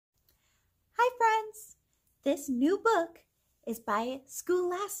This new book is by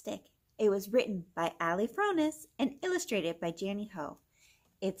Scholastic. It was written by Ali Fronis and illustrated by Janny Ho.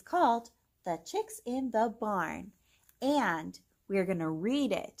 It's called The Chicks in the Barn, and we're going to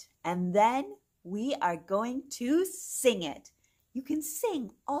read it, and then we are going to sing it. You can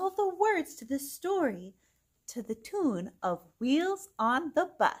sing all the words to this story to the tune of Wheels on the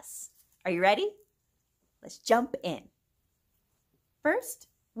Bus. Are you ready? Let's jump in. First,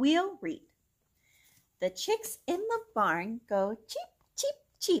 we'll read. The chicks in the barn go cheep, cheep,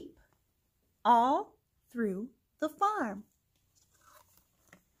 cheep, all through the farm.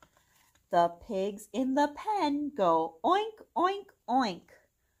 The pigs in the pen go oink, oink, oink,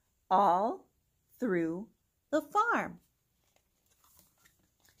 all through the farm.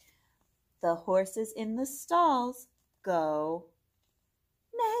 The horses in the stalls go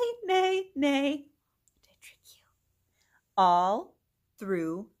neigh, neigh, neigh. Did I trick you? All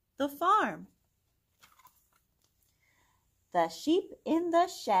through the farm. The sheep in the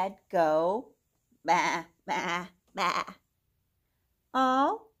shed go baa, baa, baa,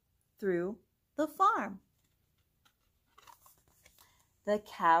 all through the farm. The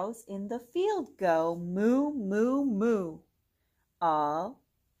cows in the field go moo, moo, moo, all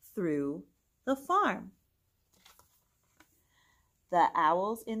through the farm. The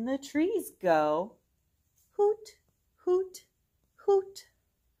owls in the trees go hoot, hoot, hoot,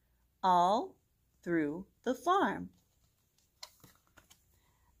 all through the farm.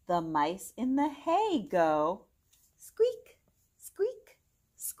 The mice in the hay go squeak, squeak,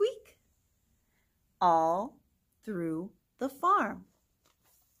 squeak, all through the farm.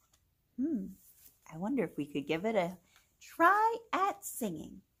 I wonder if we could give it a try at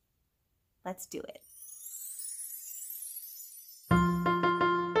singing. Let's do it.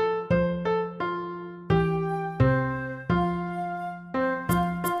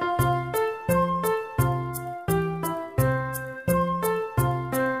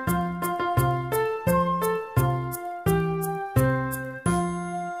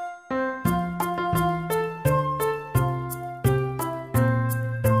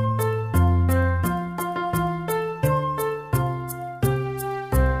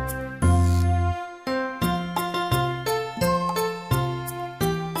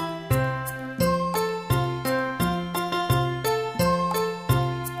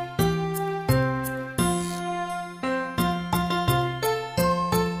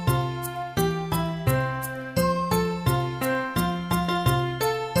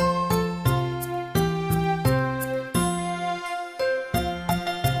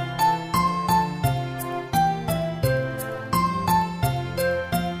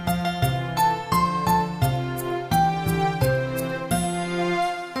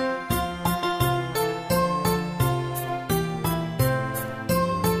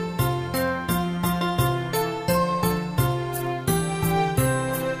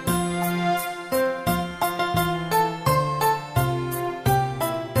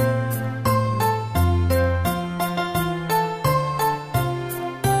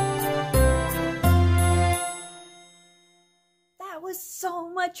 So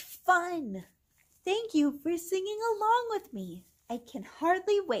much fun! Thank you for singing along with me. I can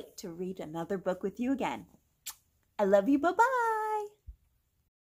hardly wait to read another book with you again. I love you. Bye-bye.